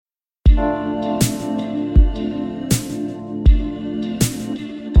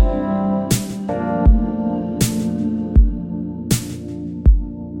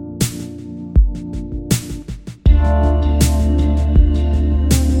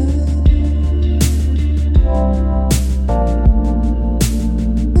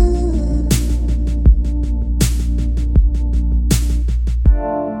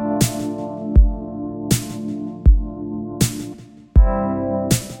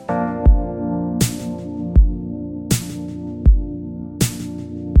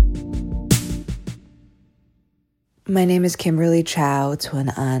My name is Kimberly Chou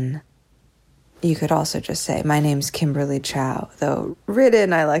Tun-an. You could also just say, my name's Kimberly Chou, though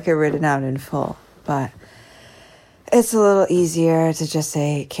I like it written out in full, but it's a little easier to just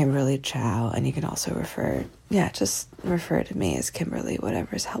say Kimberly Chou, and you can also just refer to me as Kimberly,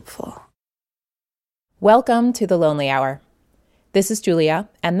 whatever is helpful. Welcome to The Lonely Hour. This is Julia,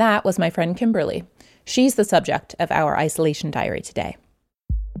 and that was my friend Kimberly. She's the subject of our isolation diary today.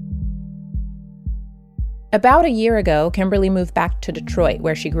 About a year ago, Kimberly moved back to Detroit,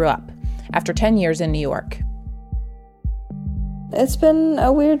 where she grew up, after 10 years in New York. It's been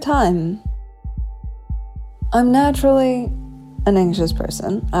a weird time. I'm naturally an anxious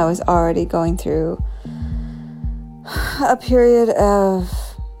person. I was already going through a period of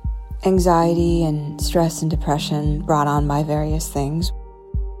anxiety and stress and depression brought on by various things.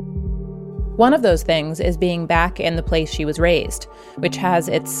 One of those things is being back in the place she was raised, which has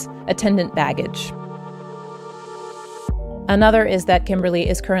its attendant baggage. Another is that Kimberly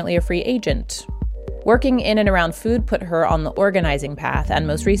is currently a free agent. Working in and around food put her on the organizing path, and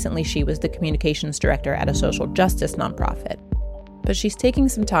most recently she was the communications director at a social justice nonprofit. But she's taking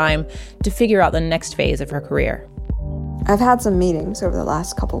some time to figure out the next phase of her career. I've had some meetings over the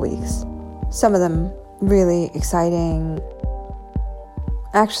last couple weeks. Some of them really exciting.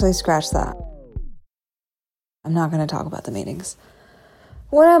 Actually, scratch that. I'm not going to talk about the meetings.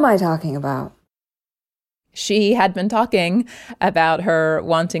 What am I talking about? She had been talking about her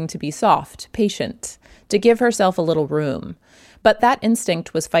wanting to be soft, patient, to give herself a little room. But that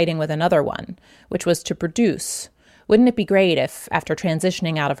instinct was fighting with another one, which was to produce. Wouldn't it be great if, after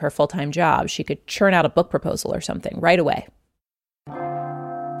transitioning out of her full-time job, she could churn out a book proposal or something right away?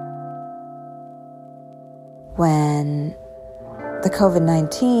 When the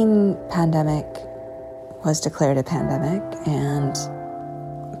COVID-19 pandemic was declared a pandemic and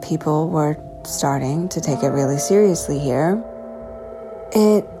people were starting to take it really seriously here,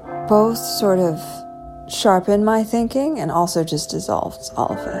 it both sort of sharpened my thinking and also just dissolved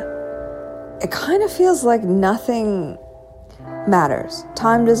all of it. It kind of feels like nothing matters.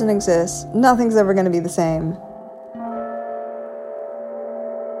 Time doesn't exist. Nothing's ever going to be the same.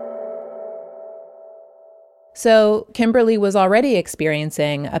 So Kimberly was already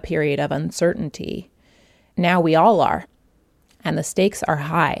experiencing a period of uncertainty. Now we all are, and the stakes are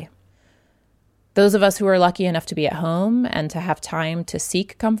high. Those of us who are lucky enough to be at home and to have time to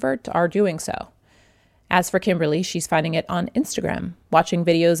seek comfort are doing so. As for Kimberly, she's finding it on Instagram, watching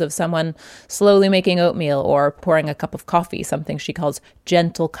videos of someone slowly making oatmeal or pouring a cup of coffee, something she calls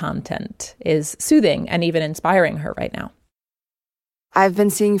gentle content, is soothing and even inspiring her right now. I've been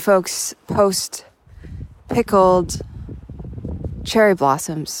seeing folks post pickled cherry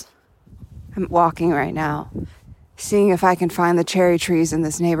blossoms. I'm walking right now, seeing if I can find the cherry trees in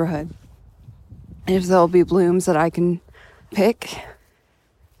this neighborhood. If there'll be blooms that I can pick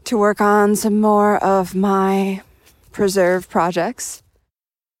to work on some more of my preserve projects.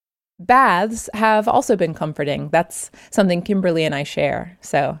 Baths have also been comforting. That's something Kimberly and I share.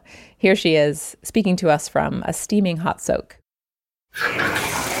 So here she is, speaking to us from a steaming hot soak.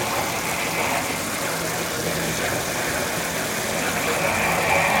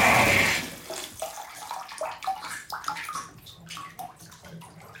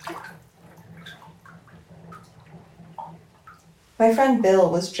 My friend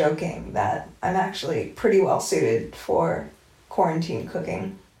Bill was joking that I'm actually pretty well suited for quarantine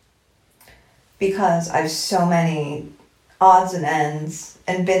cooking because I have so many odds and ends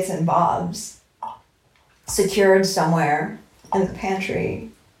and bits and bobs secured somewhere in the pantry.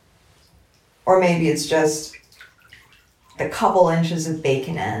 Or maybe it's just the couple inches of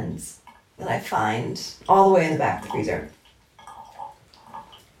bacon ends that I find all the way in the back of the freezer.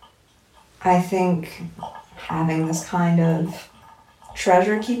 I think having this kind of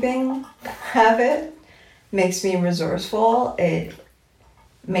treasure keeping habit makes me resourceful. It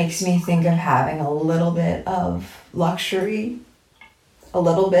makes me think of having a little bit of luxury, a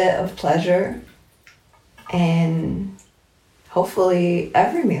little bit of pleasure, and hopefully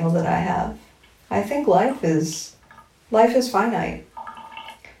every meal that I have. I think life is finite.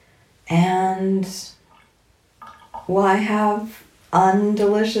 And why have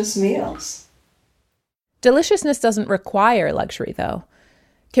undelicious meals? Deliciousness doesn't require luxury, though.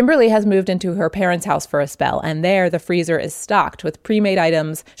 Kimberly has moved into her parents' house for a spell, and there the freezer is stocked with pre-made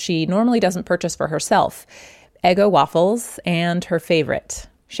items she normally doesn't purchase for herself. Eggo waffles and her favorite,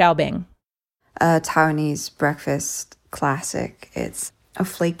 xiaobing. A Taiwanese breakfast classic. It's a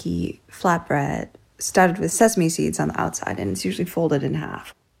flaky flatbread studded with sesame seeds on the outside, and it's usually folded in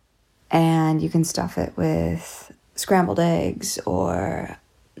half. And you can stuff it with scrambled eggs or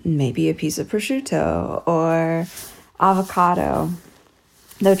maybe a piece of prosciutto or avocado,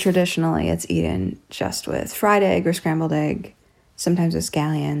 though traditionally it's eaten just with fried egg or scrambled egg, sometimes with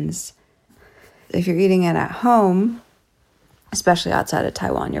scallions. If you're eating it at home, especially outside of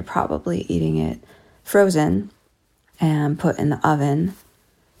Taiwan, you're probably eating it frozen and put in the oven.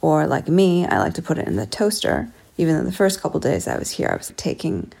 Or like me, I like to put it in the toaster. Even though the first couple days I was here, I was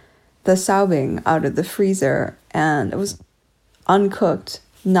taking the saobing out of the freezer and it was uncooked,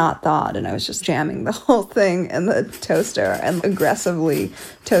 not thawed, and I was just jamming the whole thing in the toaster and aggressively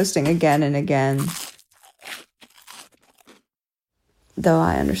toasting again and again. Though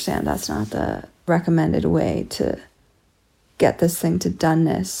I understand that's not the recommended way to get this thing to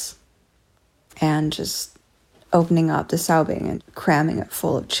doneness, and just opening up the saobing and cramming it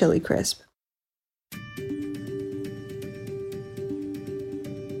full of chili crisp.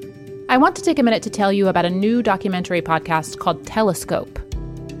 I want to take a minute to tell you about a new documentary podcast called Telescope.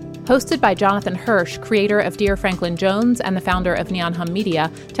 Hosted by Jonathan Hirsch, creator of Dear Franklin Jones and the founder of Neon Hum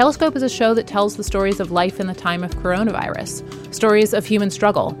Media, Telescope is a show that tells the stories of life in the time of coronavirus, stories of human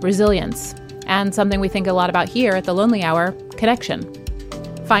struggle, resilience, and something we think a lot about here at The Lonely Hour, connection.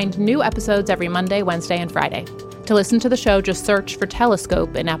 Find new episodes every Monday, Wednesday, and Friday. To listen to the show, just search for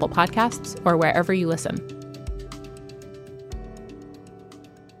Telescope in Apple Podcasts or wherever you listen.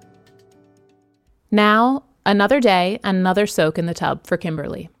 Now, another day, another soak in the tub for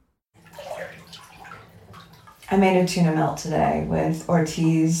Kimberly. I made a tuna melt today with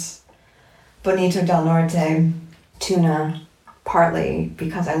Ortiz Bonito del Norte tuna, partly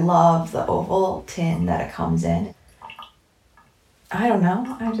because I love the oval tin that it comes in. I don't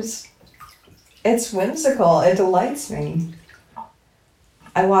know, it's whimsical, it delights me.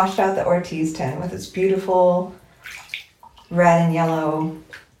 I washed out the Ortiz tin with its beautiful red and yellow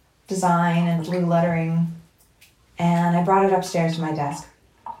design and blue lettering, and I brought it upstairs to my desk.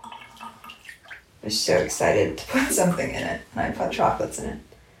 I was so excited to put something in it, and I put chocolates in it.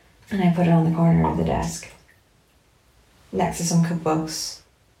 And I put it on the corner of the desk, next to some cookbooks.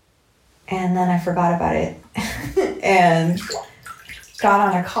 And then I forgot about it, and got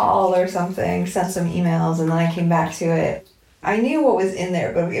on a call or something, sent some emails, and then I came back to it. I knew what was in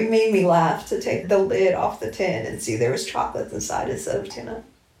there, but it made me laugh to take the lid off the tin and see there was chocolates inside instead of tuna.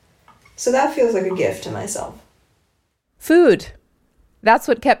 So that feels like a gift to myself. Food. That's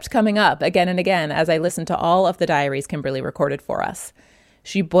what kept coming up again and again as I listened to all of the diaries Kimberly recorded for us.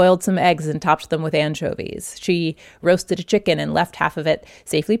 She boiled some eggs and topped them with anchovies. She roasted a chicken and left half of it,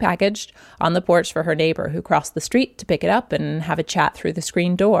 safely packaged, on the porch for her neighbor who crossed the street to pick it up and have a chat through the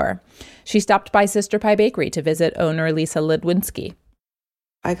screen door. She stopped by Sister Pie Bakery to visit owner Lisa Ledwinski.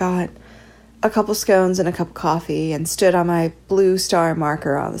 I got a couple scones and a cup of coffee and stood on my blue star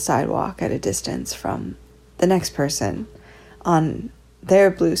marker on the sidewalk at a distance from the next person on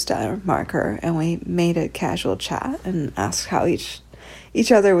their blue star marker, and we made a casual chat and asked how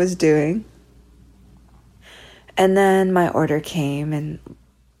each other was doing. And then my order came and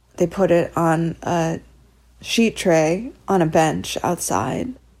they put it on a sheet tray on a bench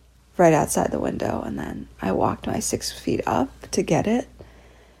outside, right outside the window, and then I walked my 6 feet up to get it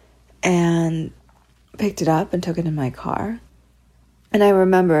and picked it up and took it in my car. And I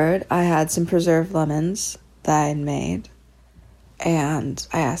remembered I had some preserved lemons that I had made, and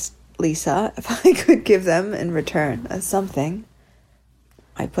I asked Lisa if I could give them in return as something.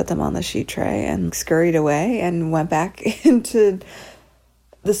 I put them on the sheet tray and scurried away and went back into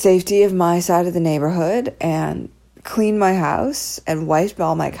the safety of my side of the neighborhood and cleaned my house and wiped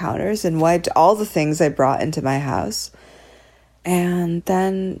all my counters and wiped all the things I brought into my house. And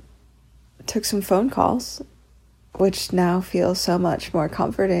then took some phone calls, which now feel so much more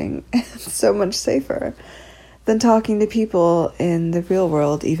comforting and so much safer than talking to people in the real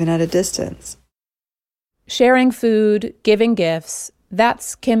world, even at a distance. Sharing food, giving gifts,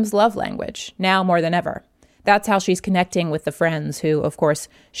 that's Kim's love language, now more than ever. That's how she's connecting with the friends who, of course,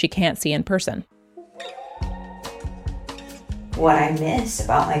 she can't see in person. What I miss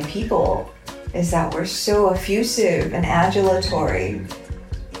about my people is that we're so effusive and adulatory,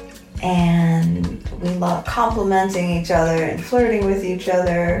 and we love complimenting each other and flirting with each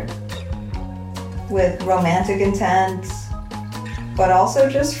other with romantic intent, but also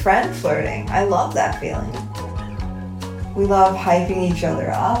just friend flirting. I love that feeling. We love hyping each other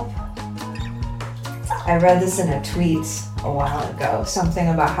up. I read this in a tweet a while ago, something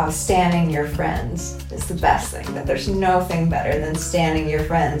about how standing your friends is the best thing, that there's nothing better than standing your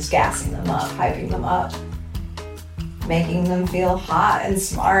friends, gassing them up, hyping them up, making them feel hot and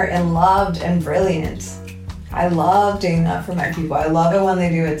smart and loved and brilliant. I love doing that for my people. I love it when they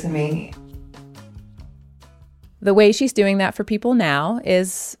do it to me. The way she's doing that for people now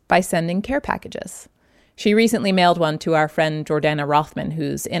is by sending care packages. She recently mailed one to our friend Jordana Rothman,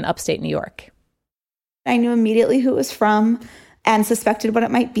 who's in upstate New York. I knew immediately who it was from and suspected what it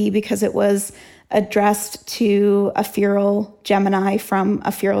might be because it was addressed to a feral Gemini from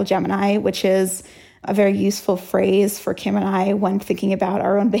a feral Gemini, which is a very useful phrase for Kim and I when thinking about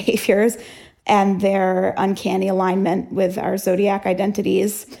our own behaviors and their uncanny alignment with our zodiac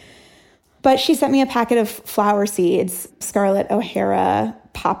identities. But she sent me a packet of flower seeds, Scarlet O'Hara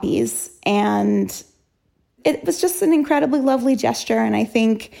poppies, and it was just an incredibly lovely gesture. And I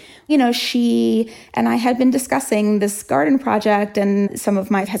think, she and I had been discussing this garden project and some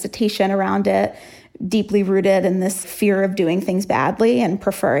of my hesitation around it, deeply rooted in this fear of doing things badly and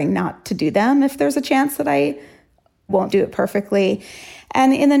preferring not to do them if there's a chance that I won't do it perfectly.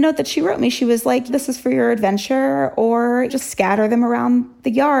 And in the note that she wrote me, she was like, this is for your adventure, or just scatter them around the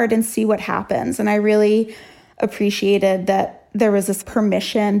yard and see what happens. And I really appreciated that there was this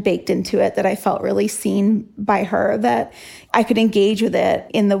permission baked into it that I felt really seen by her, that I could engage with it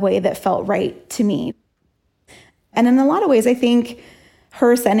in the way that felt right to me. And in a lot of ways, I think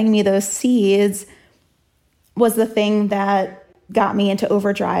her sending me those seeds was the thing that got me into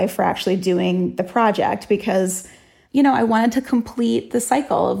overdrive for actually doing the project, because I wanted to complete the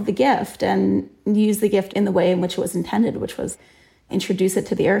cycle of the gift and use the gift in the way in which it was intended, which was introduce it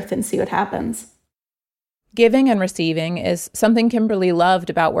to the earth and see what happens. Giving and receiving is something Kimberly loved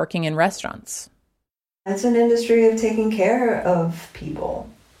about working in restaurants. It's an industry of taking care of people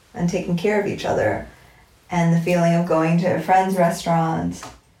and taking care of each other. And the feeling of going to a friend's restaurant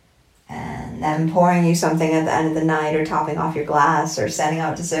and them pouring you something at the end of the night, or topping off your glass, or sending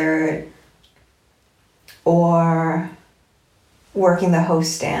out dessert, or working the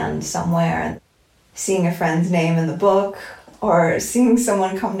host stand somewhere and seeing a friend's name in the book, or seeing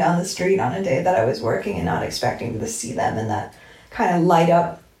someone come down the street on a day that I was working and not expecting to see them, and that kind of light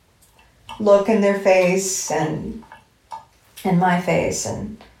up look in their face and in my face,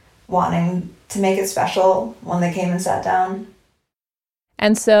 and wanting to make it special when they came and sat down.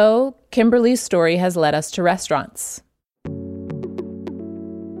 And so Kimberly's story has led us to restaurants.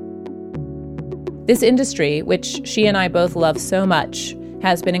 This industry, which she and I both love so much,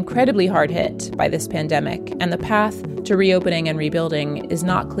 has been incredibly hard hit by this pandemic, and the path to reopening and rebuilding is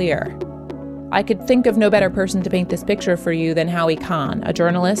not clear. I could think of no better person to paint this picture for you than Howie Kahn, a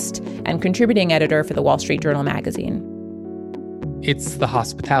journalist and contributing editor for the Wall Street Journal magazine. It's the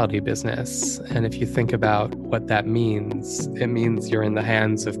hospitality business, and if you think about what that means, it means you're in the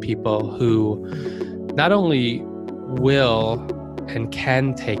hands of people who not only will and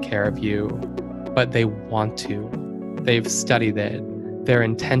can take care of you, but they want to. They've studied it. Their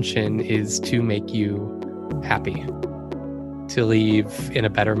intention is to make you happy, to leave in a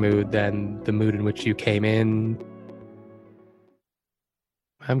better mood than the mood in which you came in.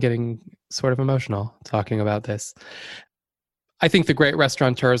 I'm getting sort of emotional talking about this. I think the great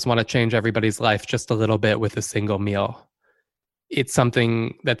restaurateurs want to change everybody's life just a little bit with a single meal. It's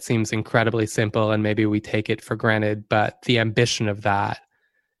something that seems incredibly simple, and maybe we take it for granted, but the ambition of that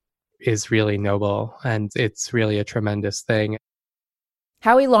is really noble, and it's really a tremendous thing.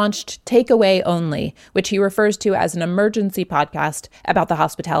 Howie launched Takeaway Only, which he refers to as an emergency podcast about the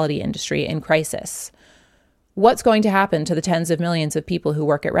hospitality industry in crisis. What's going to happen to the tens of millions of people who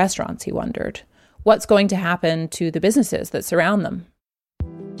work at restaurants, he wondered. What's going to happen to the businesses that surround them?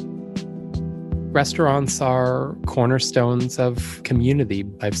 Restaurants are cornerstones of community.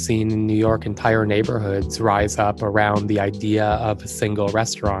 I've seen in New York entire neighborhoods rise up around the idea of a single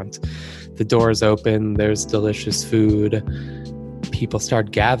restaurant. The doors open, there's delicious food. People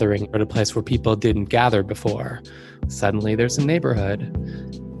start gathering at a place where people didn't gather before. Suddenly there's a neighborhood.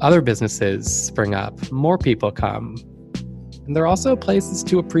 Other businesses spring up, more people come. And there are also places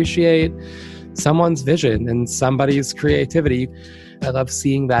to appreciate someone's vision and somebody's creativity. I love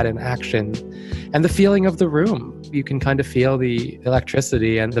seeing that in action. And the feeling of the room. You can kind of feel the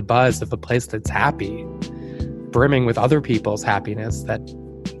electricity and the buzz of a place that's happy, brimming with other people's happiness that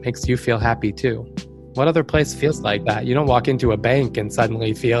makes you feel happy too. What other place feels like that? You don't walk into a bank and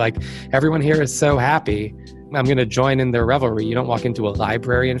suddenly feel like everyone here is so happy. I'm going to join in their revelry. You don't walk into a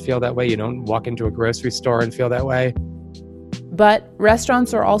library and feel that way. You don't walk into a grocery store and feel that way. But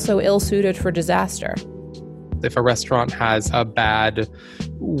restaurants are also ill-suited for disaster. If a restaurant has a bad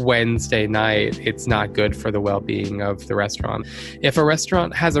Wednesday night, it's not good for the well-being of the restaurant. If a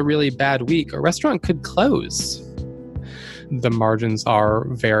restaurant has a really bad week, a restaurant could close. The margins are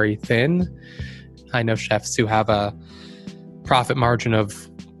very thin. I know chefs who have a profit margin of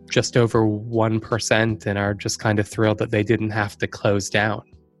just over 1% and are just kind of thrilled that they didn't have to close down.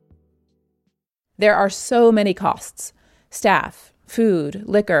 There are so many costs: staff, food,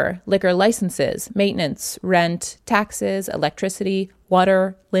 liquor licenses, maintenance, rent, taxes, electricity,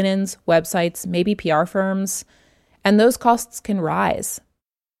 water, linens, websites, maybe PR firms. And those costs can rise.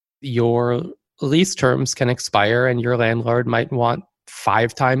 Your lease terms can expire and your landlord might want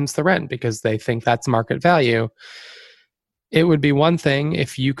 5 times the rent because they think that's market value. It would be one thing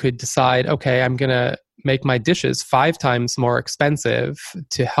if you could decide, okay, I'm going to make my dishes 5 times more expensive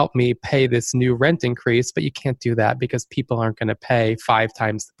to help me pay this new rent increase, but you can't do that because people aren't going to pay 5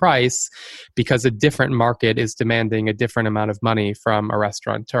 times the price because a different market is demanding a different amount of money from a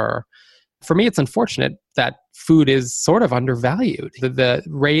restaurateur. For me, it's unfortunate that food is sort of undervalued. The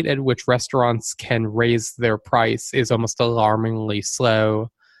rate at which restaurants can raise their price is almost alarmingly slow,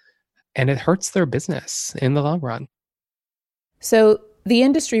 and it hurts their business in the long run. So the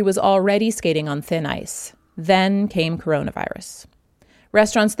industry was already skating on thin ice. Then came coronavirus.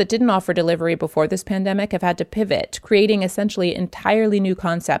 Restaurants that didn't offer delivery before this pandemic have had to pivot, creating essentially entirely new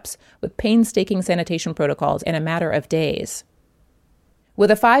concepts with painstaking sanitation protocols in a matter of days. With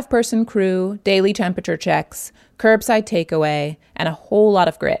a 5-person crew, daily temperature checks, curbside takeaway, and a whole lot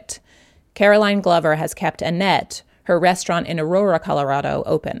of grit, Caroline Glover has kept Annette, her restaurant in Aurora, Colorado,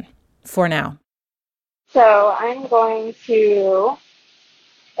 open. For now. So I'm going to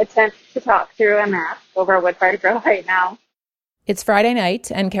attempt to talk through a map over Woodfire Grill right now. It's Friday night,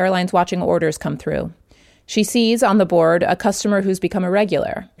 and Caroline's watching orders come through. She sees on the board a customer who's become a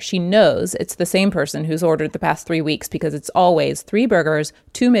regular. She knows it's the same person who's ordered the past 3 weeks because it's always 3 burgers,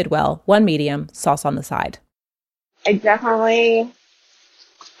 2 midwell, 1 medium, sauce on the side. I definitely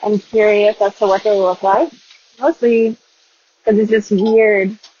am curious as to what they look like, mostly because it's just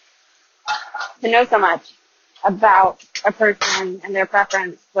weird to know so much about a person and their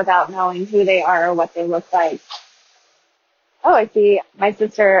preference without knowing who they are or what they look like. Oh, I see. My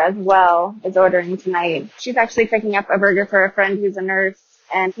sister as well is ordering tonight. She's actually picking up a burger for a friend who's a nurse,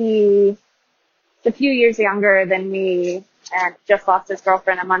 and he's a few years younger than me and just lost his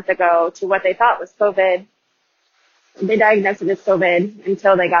girlfriend a month ago to what they thought was COVID. They diagnosed it as COVID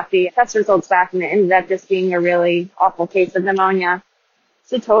until they got the test results back, and it ended up just being a really awful case of pneumonia.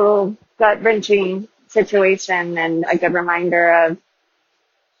 It's a total gut-wrenching situation and a good reminder of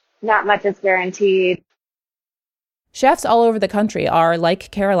not much is guaranteed. Chefs all over the country are, like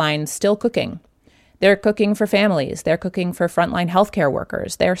Caroline, still cooking. They're cooking for families. They're cooking for frontline healthcare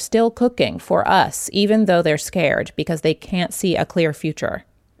workers. They're still cooking for us, even though they're scared because they can't see a clear future.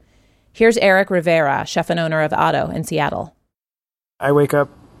 Here's Eric Rivera, chef and owner of Otto in Seattle. I wake up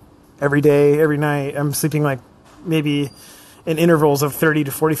every day, every night. I'm sleeping like maybe in intervals of 30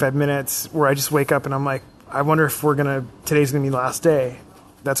 to 45 minutes where I just wake up and I'm like, I wonder if today's going to be the last day.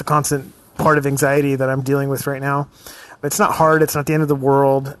 That's a constant part of anxiety that I'm dealing with right now. It's not hard. It's not the end of the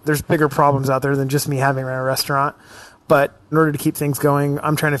world. There's bigger problems out there than just me having a restaurant. But in order to keep things going,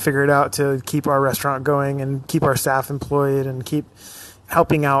 I'm trying to figure it out to keep our restaurant going and keep our staff employed and keep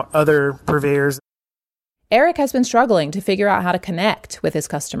helping out other purveyors. Eric has been struggling to figure out how to connect with his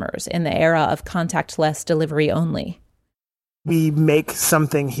customers in the era of contactless delivery only. We make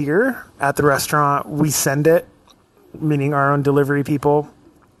something here at the restaurant. We send it, meaning our own delivery people.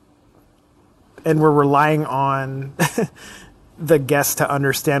 And we're relying on the guests to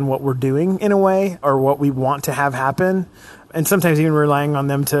understand what we're doing in a way or what we want to have happen. And sometimes even relying on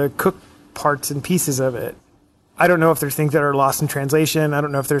them to cook parts and pieces of it. I don't know if there's things that are lost in translation. I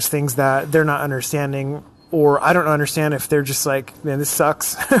don't know if there's things that they're not understanding, or I don't understand if they're just like, man, this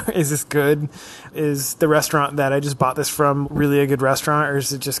sucks. Is this good? Is the restaurant that I just bought this from really a good restaurant, or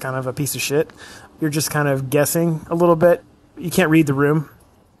is it just kind of a piece of shit? You're just kind of guessing a little bit. You can't read the room.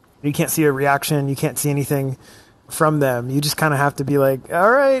 You can't see a reaction. You can't see anything from them. You just kind of have to be like, all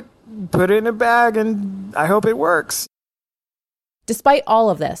right, put it in a bag and I hope it works. Despite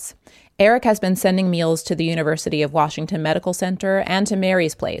all of this, Eric has been sending meals to the University of Washington Medical Center and to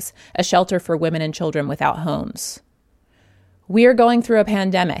Mary's Place, a shelter for women and children without homes. We're going through a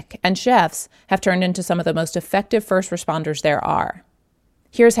pandemic, and chefs have turned into some of the most effective first responders there are.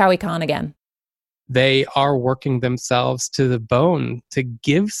 Here's Howie Kahn again. They are working themselves to the bone to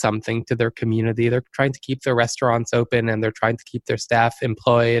give something to their community. They're trying to keep their restaurants open and they're trying to keep their staff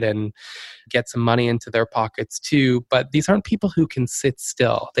employed and get some money into their pockets too. But these aren't people who can sit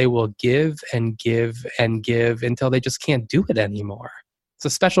still. They will give and give and give until they just can't do it anymore. It's a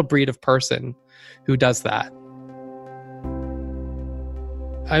special breed of person who does that.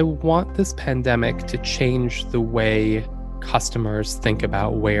 I want this pandemic to change the way customers think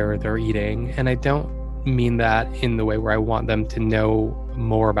about where they're eating. And I don't mean that in the way where I want them to know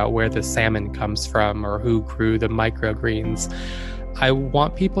more about where the salmon comes from or who grew the microgreens. I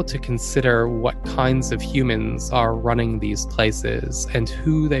want people to consider what kinds of humans are running these places and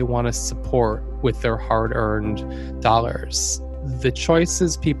who they want to support with their hard-earned dollars. The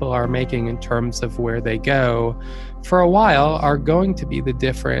choices people are making in terms of where they go for a while are going to be the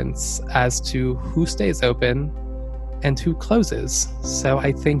difference as to who stays open and who closes. So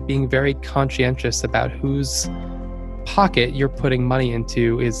I think being very conscientious about whose pocket you're putting money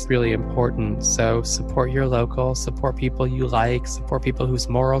into is really important. So support your local, support people you like, support people whose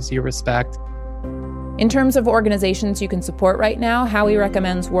morals you respect. In terms of organizations you can support right now, Howie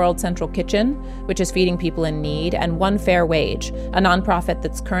recommends World Central Kitchen, which is feeding people in need, and One Fair Wage, a nonprofit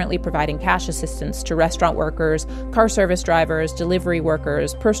that's currently providing cash assistance to restaurant workers, car service drivers, delivery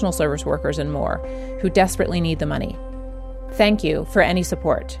workers, personal service workers, and more, who desperately need the money. Thank you for any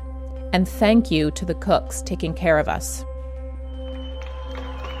support. And thank you to the cooks taking care of us.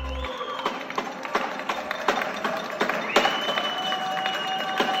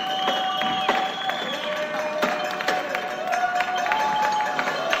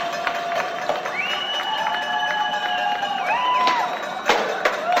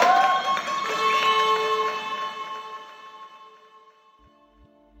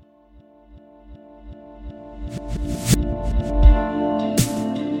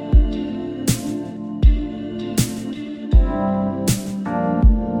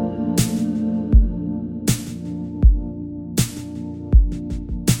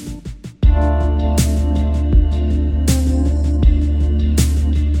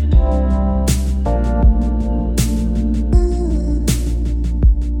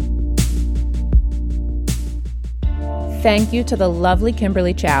 Thank you to the lovely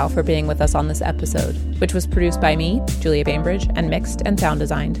Kimberly Chou for being with us on this episode, which was produced by me, Julia Bainbridge, and mixed and sound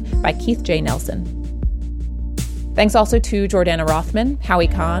designed by Keith J. Nelson. Thanks also to Jordana Rothman, Howie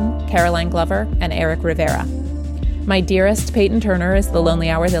Kahn, Caroline Glover, and Eric Rivera. My dearest Peyton Turner is the Lonely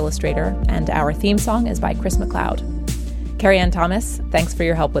Hours illustrator, and our theme song is by Chris McLeod. Carrie Ann Thomas, thanks for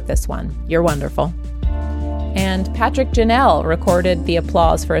your help with this one. You're wonderful. And Patrick Janelle recorded the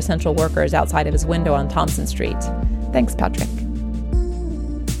applause for essential workers outside of his window on Thompson Street. Thanks, Patrick.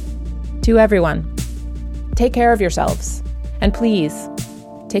 To everyone, take care of yourselves, and please,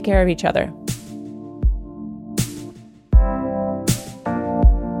 take care of each other.